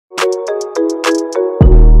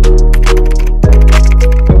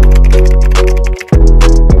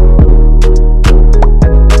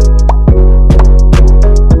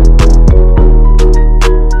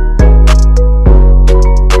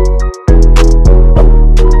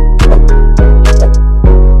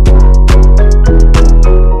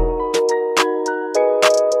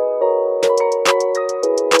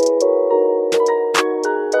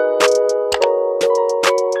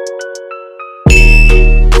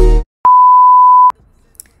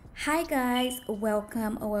Hi guys,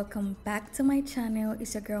 welcome back to my channel.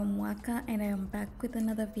 It's your girl Mwaka and I am back with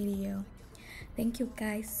another video. Thank you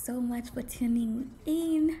guys so much for tuning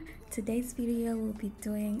in. Today's video will be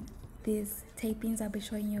doing these tapings. I'll be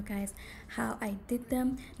showing you guys how I did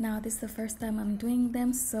them. Now this is the first time I'm doing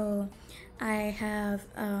them, so I had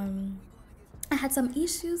some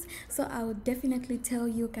issues, so I will definitely tell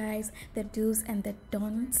you guys the do's and the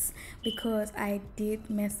don'ts because I did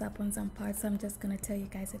mess up on some parts. So I'm just gonna tell you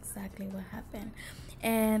guys exactly what happened.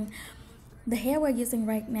 And the hair we're using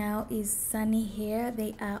right now is Sunny Hair.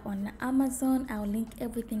 They are on Amazon. I'll link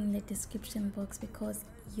everything in the description box because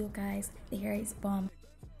you guys, the hair is bomb.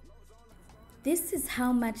 This is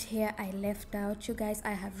how much hair I left out. You guys,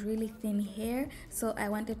 I have really thin hair, so I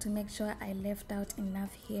wanted to make sure I left out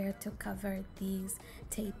enough hair to cover these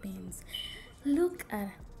tapings. Look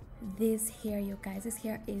at this hair, you guys. This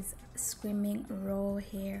hair is screaming raw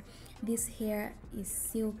hair. This hair is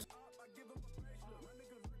silky.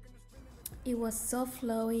 It was so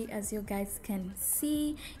flowy, as you guys can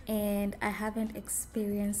see, and I haven't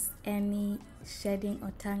experienced any shedding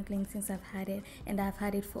or tangling since I've had it, and I've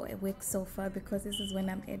had it for a week so far because this is when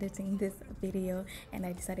I'm editing this video and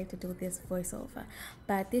I decided to do this voiceover.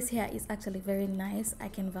 But this hair is actually very nice. I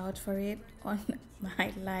can vouch for it on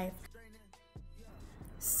my life.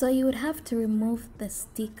 So you would have to remove the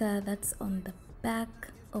sticker that's on the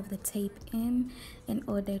back of the tape in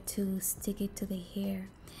order to stick it to the hair.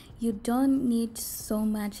 You don't need so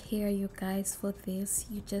much hair, you guys, for this.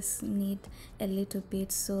 You just need a little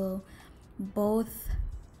bit so both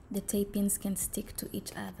the tapings can stick to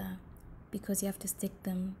each other, because you have to stick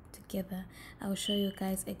them together. I'll show you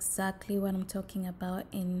guys exactly what I'm talking about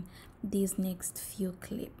in these next few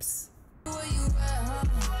clips.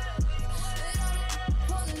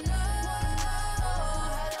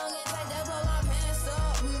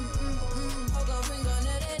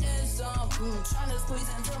 Tryna squeeze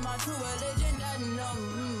into my true religion, that no.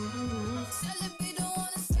 Celebrate, don't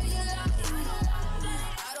wanna say you like it.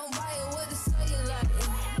 I don't buy it with the say you like it.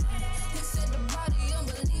 You said the body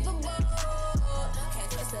unbelievable. Can't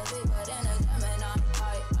trust a big but then a Gemini.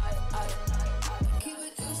 I keep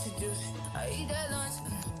it juicy. I eat that lunch.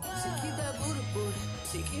 She keep that booty.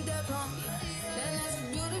 She keep that plump. Then that's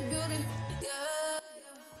beauty. Yeah.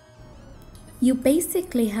 You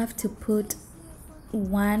basically have to put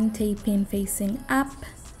one taping facing up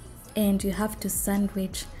and you have to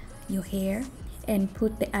sandwich your hair and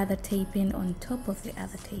put the other taping on top of the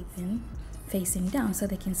other taping facing down so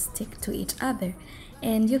they can stick to each other.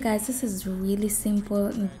 And you guys, this is really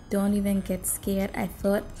simple. Don't even get scared. I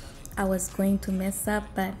thought I was going to mess up,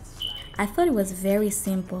 but I thought it was very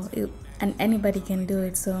simple and anybody can do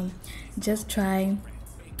it. So just try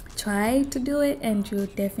to do it and you'll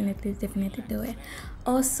definitely do it.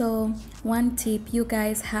 Also, one tip, you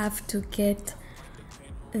guys have to get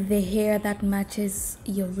the hair that matches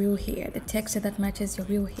your real hair, the texture that matches your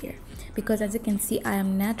real hair, because as you can see, I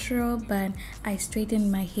am natural, but I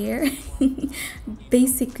straightened my hair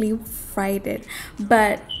basically fried it.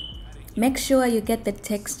 But make sure you get the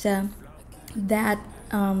texture that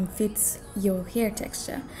fits your hair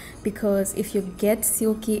texture, because if you get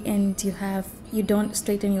silky and you don't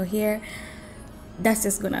straighten your hair, that's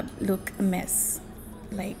just gonna look a mess.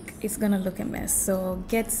 Like, it's gonna look a mess. So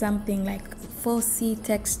get something like 4C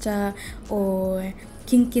texture or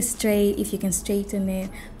kinky straight if you can straighten it,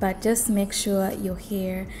 but just make sure your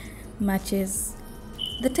hair matches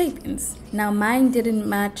the tapings. Now mine didn't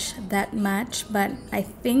match that much, but I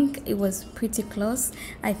think it was pretty close.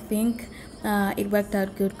 I think it worked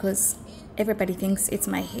out good because everybody thinks it's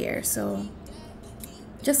my hair. So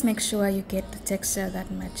just make sure you get the texture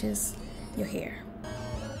that matches your hair.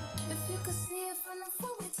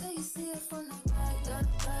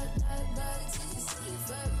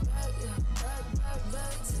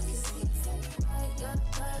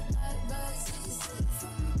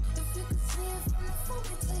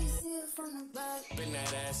 Bring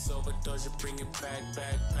that ass over, doors, you bring it back.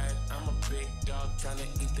 I'm a big dog tryna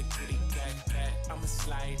eat the kitty cat. I'ma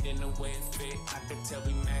slide in the way it fit. I can tell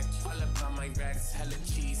we match. All up on my racks, hella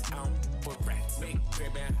cheese. I don't put rats. Big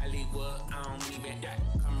crib in Hollywood, I don't even that.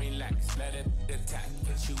 Come relax, let it attack.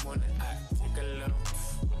 Cause you wanna act.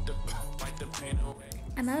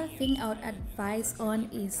 Another thing I would advise on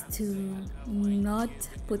is to not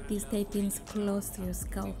put these tape-ins close to your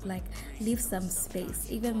scalp. Like, leave some space.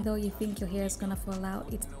 Even though you think your hair is gonna fall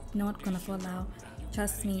out, it's not gonna fall out.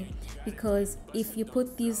 Trust me, because if you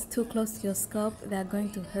put these too close to your scalp, they're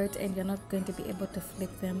going to hurt and you're not going to be able to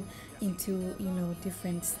flip them into,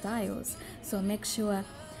 different styles. So make sure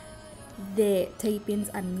the tape-ins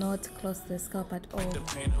are not close to the scalp at all. The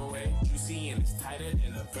pain away, you see, and it's tighter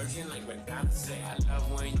than a virgin, like Madonna say. I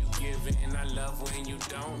love when you give it, and I love when you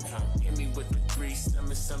don't. Hit me with the grease,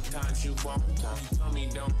 sometimes you won't. Tell me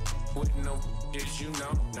don't, with no is you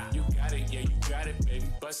know. You got it, yeah, you got it, baby.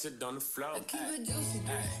 Bust it on the floor. I keep it juicy,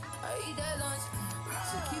 I eat that lunch.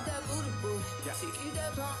 So keep that booty, booty. So keep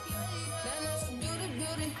that plump. That nice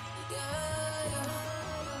beauty, yeah.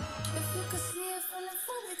 If you could see it from the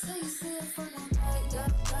front, wait till you see it from the back.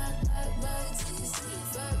 Back till you see it.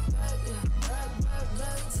 Back, yeah.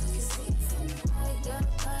 Till you see it from the back.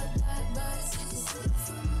 Back till you see it from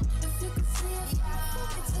the back. If you could see it from the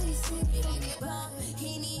front, wait till you see it from the back.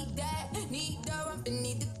 He need the rump and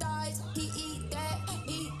need the thighs. He eat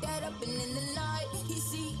that up and in the night. He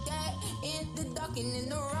see that in the dark and in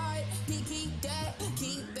the right. He keep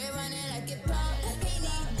it running like it pump. He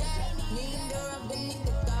need the rump and need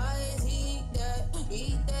the thighs. He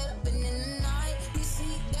eat that up and in the night. He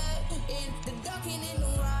see that in the dark and in the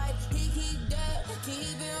right. He keep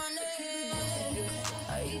it running.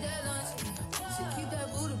 I eat that lunch. She keep that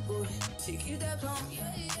booty. She keep that plump.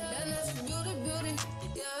 That nice beauty,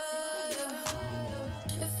 yeah.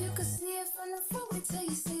 If you could see it from the front, wait till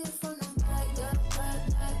you see it from the back.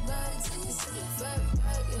 Back till you see it. Back,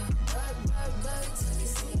 yeah. Back till you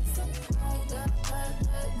see it from the back.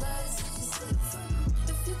 Back till you see it from the back.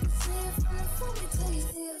 If you could see it from the front, wait till you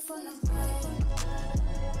see it from the back.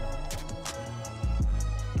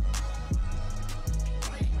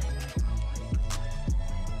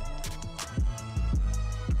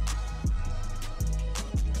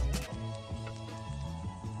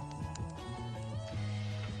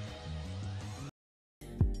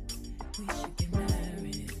 We should get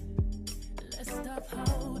married. Let's stop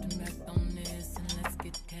holding back on this and let's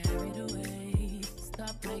get carried away.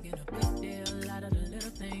 Stop making a big deal out of the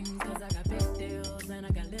little things, cause I got big deals and I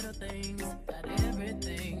got little things. Got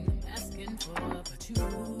everything I'm asking for but you.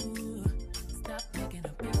 Stop making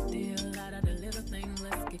a big deal out of the little things,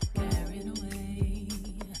 let's get carried away.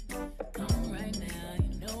 Come right now,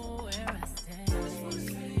 you know where I stand. I just wanna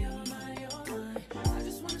say you're mine. I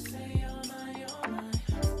just wanna say you're mine.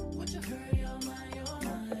 Would you hurry, you're mine.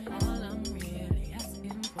 All I'm really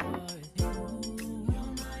asking for is you.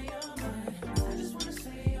 You're mine. I just wanna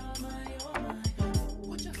say you're mine.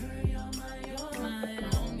 Would you hurry, you're mine.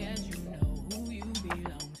 Long as you know who you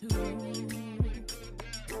belong to.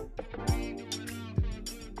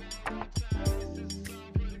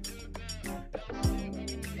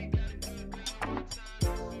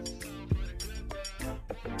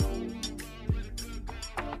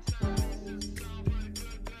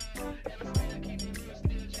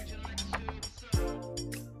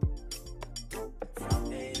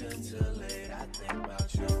 From 8 until late, I think about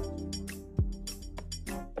you.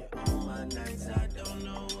 You're on my nights, I don't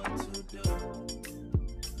know what to do.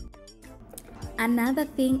 Another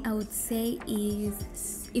thing I would say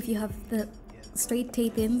is, if you have the straight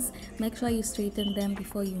tape-ins, make sure you straighten them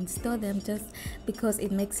before you install them, just because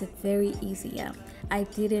it makes it very easier. I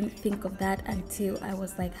didn't think of that until I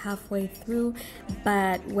was like halfway through,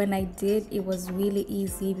 but when I did, it was really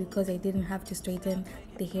easy because I didn't have to straighten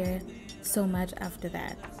the hair so much after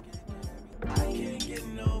that. I can't get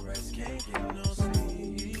no rest, can't get no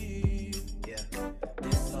sleep. Yeah,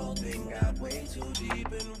 this whole thing got way too deep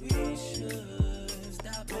and we should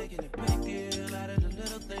stop making a big deal out of the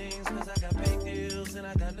little things. Cause I got big deals and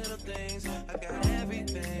I got little things. I got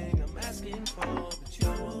everything I'm asking for but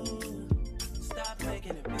you. Stop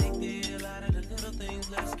making a big deal out of the little things.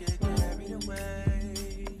 Let's get carried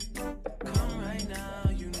away. Come right now,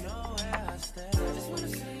 you know where I stand. I just wanna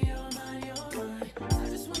say you're mine. I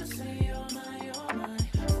just wanna say you're mine.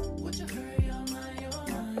 Would you hurry, you're mine.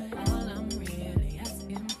 All I'm really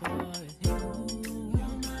asking for is you.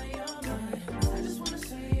 You're mine.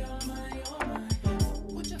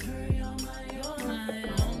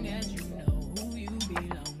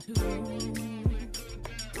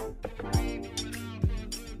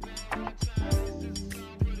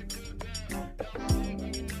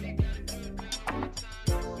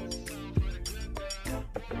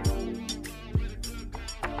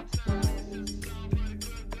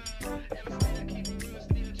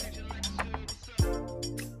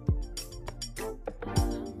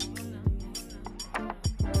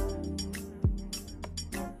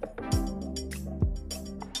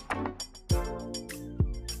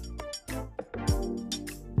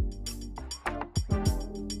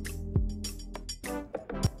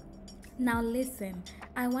 Now listen,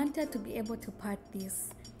 I wanted to be able to part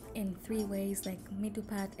this in 3 ways, like middle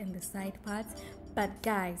part and the side parts, but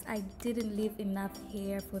guys, I didn't leave enough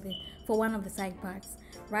hair for one of the side parts.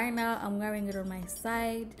 Right now I'm wearing it on my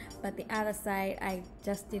side, but the other side I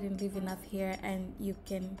just didn't leave enough hair, and you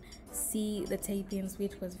can see the tape-ins,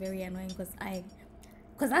 which was very annoying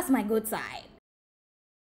because that's my good side.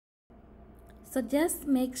 So just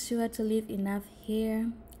make sure to leave enough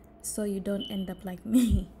hair so you don't end up like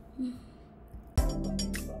me.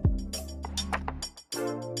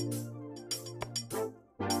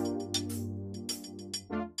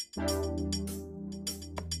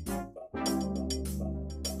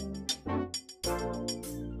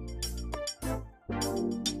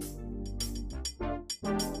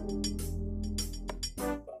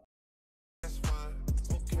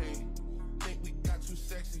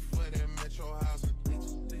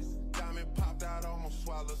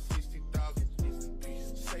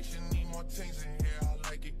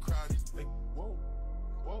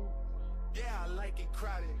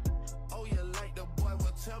 Oh, you like the boy?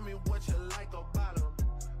 Well, tell me what you like about him.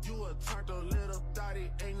 You a turned a little thotty,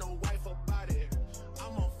 ain't no wife about it.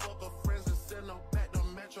 I'ma fuck her friends and send them back to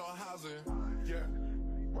metro housing. Yeah.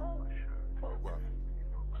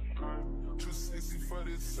 Too sexy for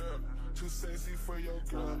this syrup, too sexy for your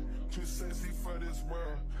girl, too sexy for this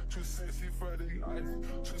world, too sexy for the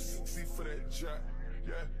life, too sexy for that jack.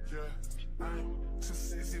 Yeah, yeah. I'm too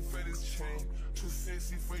sexy for this chain, too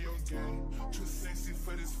sexy for your game, too sexy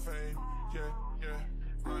for this fame. Yeah,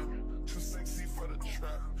 yeah. I'm too sexy for the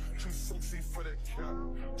trap, too sexy for that cap,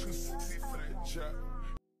 too sexy for that jack.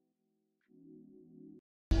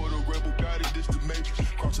 Rebel got it, this the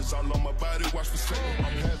matrix. Crosses all on my body, watch for second.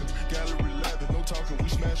 I'm having gallery lavin', no talking, we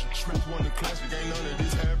smashing. Smith one the classic, ain't none of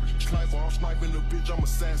this average. Sniper, I'm sniping the bitch, I'm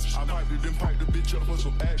assassin. I piped it, then pipe the bitch up for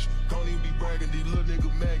some action. Don't even be bragging, these little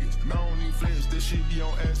nigga maggots. I don't even flex, this shit be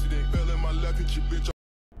on accident. Fell in my lap, hit your bitch.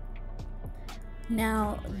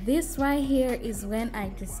 Now this right here is when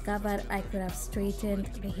I discovered I could have straightened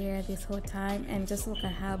the hair this whole time, and just look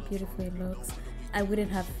at how beautiful it looks. I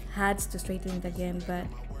wouldn't have had to straighten it again, but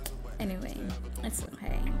anyway, it's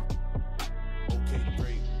okay. Okay,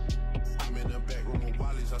 great. I'm in the back room of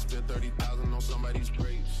Wally's. I spent 30,000 on somebody's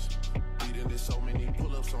grapes. Beating this so many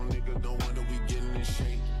pull-ups on nigga. No wonder we getting in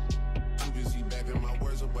shape. Too busy backing my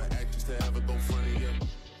words up with actions to ever go front of your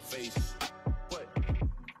face.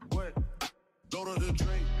 What? Go to the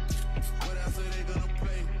drink. What else are they gonna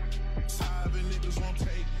play? Side and niggas won't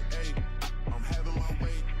take. Hey, I'm having my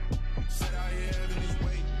way. Said I ain't having this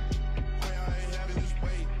weight. Where I ain't having this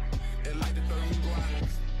weight. And like the third go out.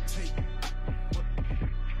 Take.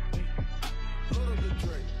 Go to the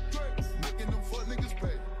drink. Making them fuck niggas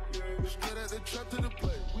pay. Straight at the trap to the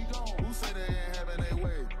play. We gone. Who say they ain't having their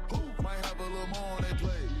way? Who might have a little more on their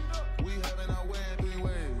play? We having our way in 3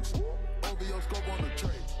 ways. OVO scope on the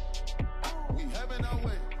tray. We having our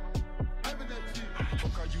way. Having that shit.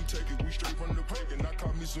 Fuck how you take it, we straight from the break. And I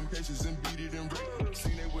caught me some cases and beat it and break.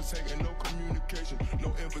 Seen they was taking no communication,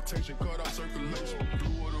 no invitation, cut off circulation.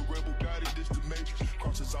 Blue or the rebel got it, this the matrix.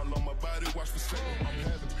 Crosses all on my body, watch for second. I'm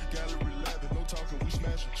having gallery lavin', no talking, we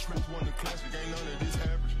smashing. Smith one the classic, ain't none of this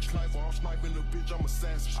average. Sniper, I'm sniping the bitch, I'm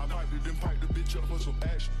assassin. I piped it, then pipe the bitch up for some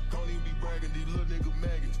action. Don't even be bragging, these little nigga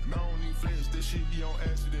maggots. I don't even flex, this shit be on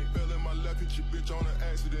accident. Fell in my lap, hit your bitch on an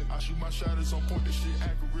accident. I shoot my shot, it's on point, this shit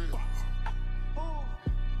accurate.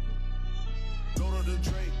 Go to the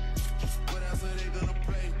Drake. What else are they gonna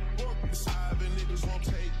play? Side and niggas won't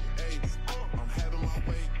take. Hey, I'm having my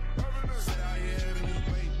way. Said I ain't having this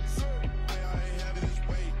weight. Where I ain't having this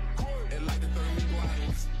weight. And like the third nigga I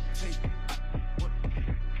take. What?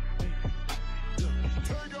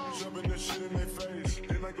 Jumping that shit in their face.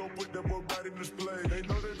 Then I go put that boy right in display. They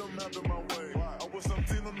know they don't matter my way. I was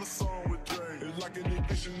 17 on the song with Dre. It's like an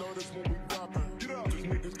ignition notice when we dropping. Get up. These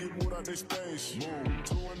niggas get moved out they space. Move.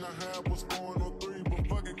 2.5 was going on 3, but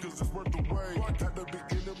fuck it, cause it's worth the wait. Got the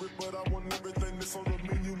beginning of it, but I want everything that's on the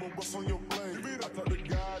menu and what's on your plate. I talk to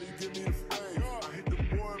God, he give me the faith. I hit the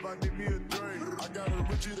boy if I need me a drink. I got a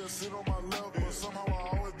Richie that sit on my left, but somehow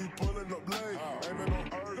I always be pulling up late. Aiming on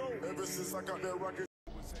earth, ever since I got that rocket.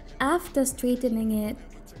 After straightening it,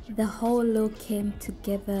 the whole look came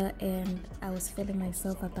together, and I was feeling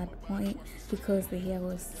myself at that point because the hair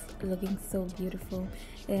was looking so beautiful.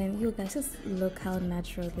 And you guys, just look how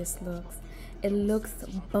natural this looks. It looks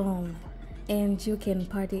bomb, and you can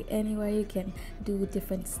party anywhere, you can do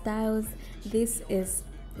different styles. This is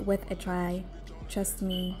worth a try. Trust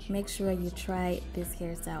me, make sure you try this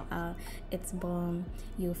hairstyle out. It's bomb,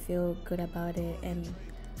 you'll feel good about it, and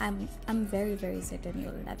I'm very certain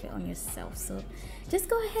you'll love it on yourself. So just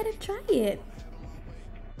go ahead and try it.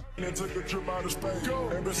 And took a trip out of space. Go.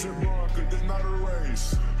 Ever since Mwaka, it's not a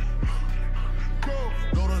race.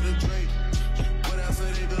 Go to the Drake. What else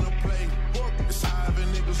are they gonna play? It's high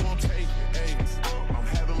and niggas won't take it. Hey, I'm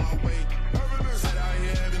having my way. Said I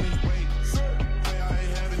ain't having this way. Say I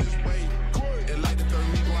ain't having this way. And like the third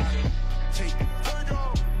nigga, I take it.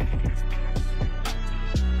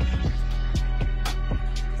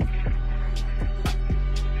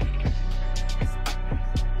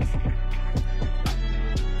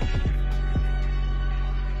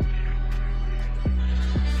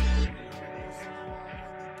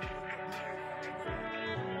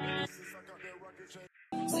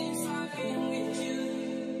 Since I've been with you,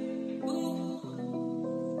 ooh,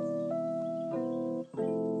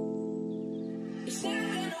 it's not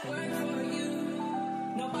gonna work for you.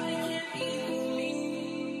 Nobody can equal me.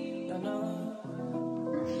 No, no.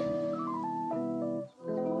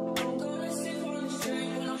 I'm gonna sip on the straight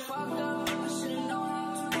when I'm fucked up. I should've known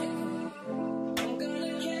how to make it. I'm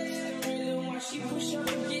gonna catch the rhythm while she push up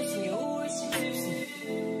against me. Ooh, is she tipsy?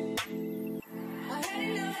 I had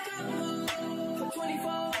enough cover for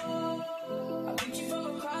 24. I beat you from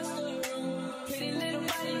across the room. Pretty little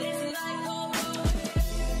body dancing like oh,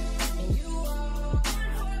 and you are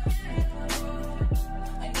unforgettable.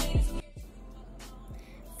 I need to.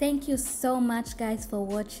 Thank you so much guys for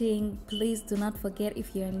watching. Please do not forget,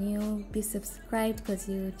 if you're new, be subscribed because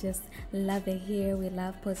you just love it here. We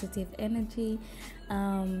love positive energy.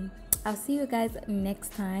 I'll see you guys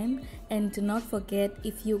next time, and do not forget,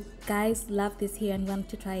 if you guys love this hair and want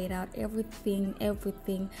to try it out, everything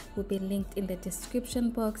will be linked in the description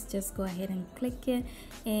box. Just go ahead and click it,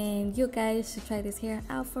 and you guys should try this hair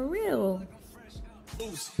out for real.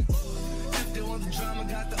 If they want the drama,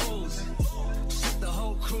 got the O's. Ship the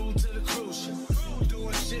whole crew to the cruise ship.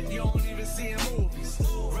 Doing shit you don't even see him move.